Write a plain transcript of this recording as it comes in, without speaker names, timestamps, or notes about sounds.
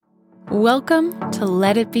Welcome to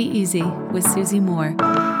Let It Be Easy with Susie Moore.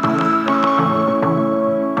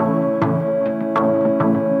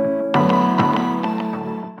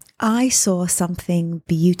 I saw something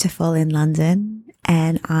beautiful in London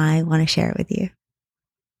and I want to share it with you.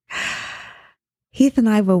 Heath and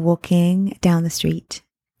I were walking down the street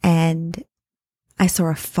and I saw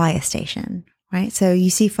a fire station, right? So you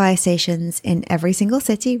see fire stations in every single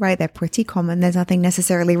city, right? They're pretty common. There's nothing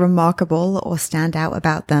necessarily remarkable or stand out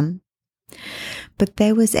about them. But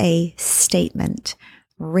there was a statement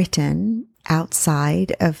written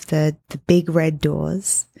outside of the big red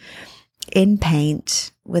doors in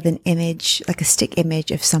paint with an image, like a stick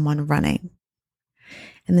image of someone running.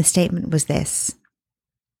 And the statement was this: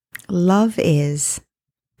 love is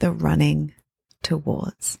the running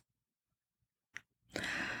towards.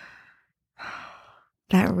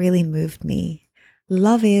 That really moved me.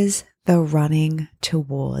 Love is the running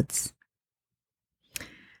towards.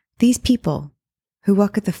 These people who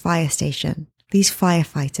work at the fire station, these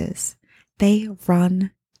firefighters, they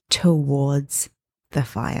run towards the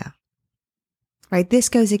fire. Right? This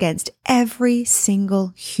goes against every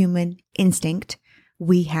single human instinct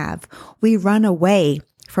we have. We run away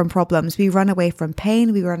from problems. We run away from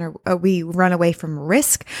pain. We run away from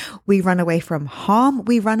risk. We run away from harm.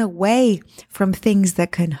 We run away from things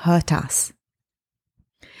that can hurt us.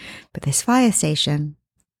 But this fire station,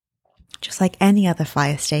 just like any other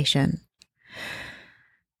fire station,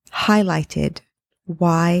 highlighted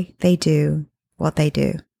why they do what they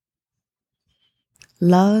do.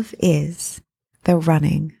 Love is the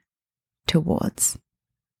running towards.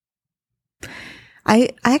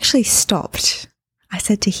 I actually stopped. I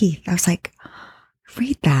said to Heath, I was like,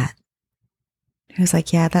 read that. He was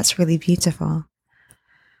like, yeah, that's really beautiful.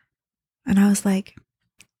 And I was like,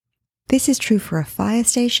 this is true for a fire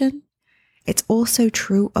station. It's also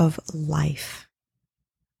true of life.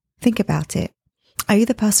 Think about it. Are you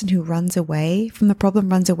the person who runs away from the problem,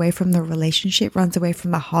 runs away from the relationship, runs away from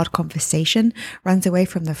the hard conversation, runs away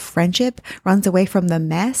from the friendship, runs away from the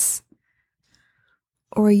mess?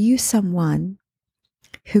 Or are you someone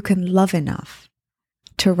who can love enough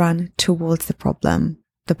to run towards the problem,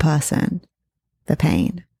 the person, the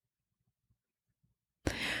pain?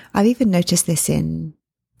 I've even noticed this in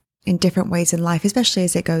different ways in life, especially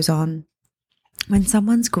as it goes on. When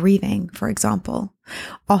someone's grieving, for example,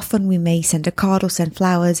 often we may send a card or send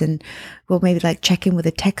flowers and we'll maybe like check in with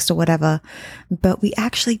a text or whatever, but we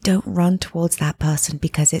actually don't run towards that person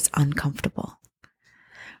because it's uncomfortable,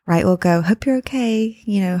 right? We'll go, hope you're okay,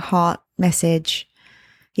 heart message.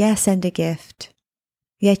 Yeah, send a gift.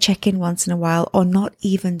 Yeah, check in once in a while, or not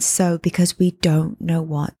even so because we don't know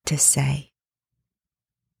what to say.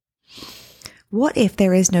 What if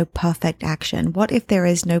there is no perfect action? What if there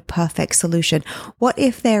is no perfect solution? What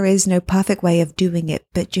if there is no perfect way of doing it,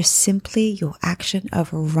 but just simply your action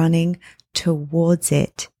of running towards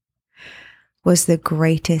it was the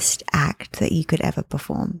greatest act that you could ever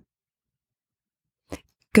perform?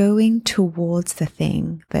 Going towards the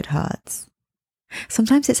thing that hurts.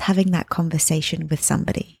 Sometimes it's having that conversation with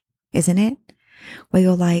somebody, isn't it? Where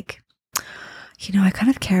you're like, I kind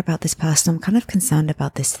of care about this person. I'm kind of concerned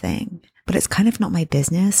about this thing, but it's kind of not my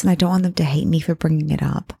business. And I don't want them to hate me for bringing it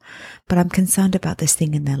up, but I'm concerned about this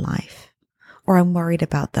thing in their life, or I'm worried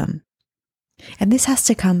about them. And this has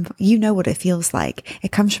to come, you know what it feels like.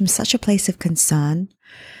 It comes from such a place of concern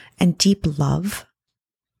and deep love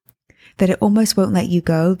that it almost won't let you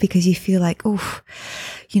go because you feel like,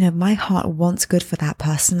 my heart wants good for that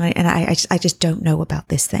person. I just don't know about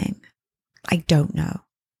this thing. I don't know.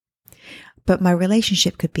 But my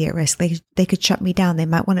relationship could be at risk. They could shut me down. They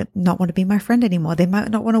might not want to be my friend anymore. They might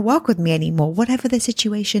not want to work with me anymore, whatever the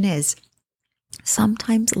situation is.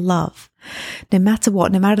 Sometimes love, no matter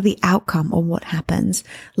what, no matter the outcome or what happens,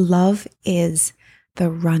 love is the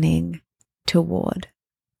running toward.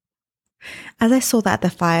 As I saw that at the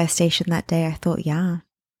fire station that day, I thought, yeah,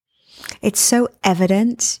 it's so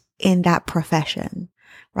evident in that profession.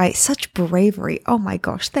 Right? Such bravery. Oh my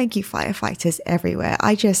gosh. Thank you, firefighters everywhere.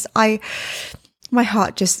 My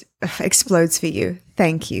heart just explodes for you.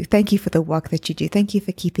 Thank you. Thank you for the work that you do. Thank you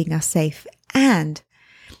for keeping us safe. And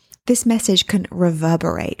this message can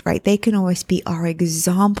reverberate, right? They can always be our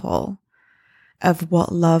example of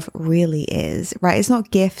what love really is, right? It's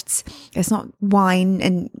not gifts. It's not wine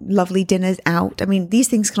and lovely dinners out. I mean, these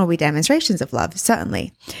things can all be demonstrations of love,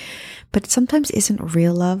 certainly. But sometimes isn't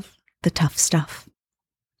real love the tough stuff?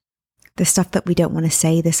 The stuff that we don't want to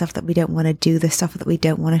say, the stuff that we don't want to do, the stuff that we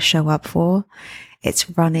don't want to show up for.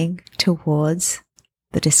 It's running towards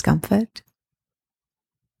the discomfort.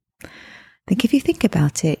 I think if you think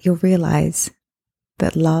about it, you'll realize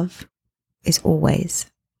that love is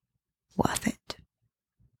always worth it.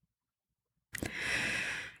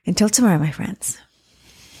 Until tomorrow, my friends.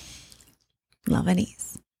 Love and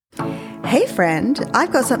ease. Hey friend,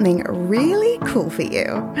 I've got something really cool for you.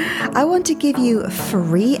 I want to give you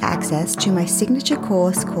free access to my signature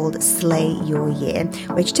course called Slay Your Year,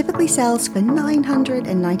 which typically sells for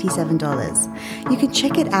 $997. You can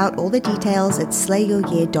check it out, all the details at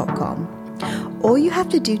slayyouryear.com. All you have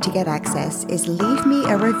to do to get access is leave me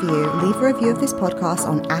a review. Leave a review of this podcast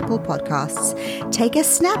on Apple Podcasts. Take a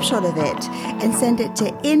snapshot of it and send it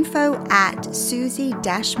to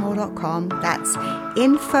info@susie-moore.com. That's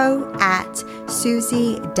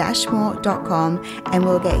info@susie-moore.com, and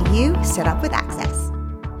we'll get you set up with access.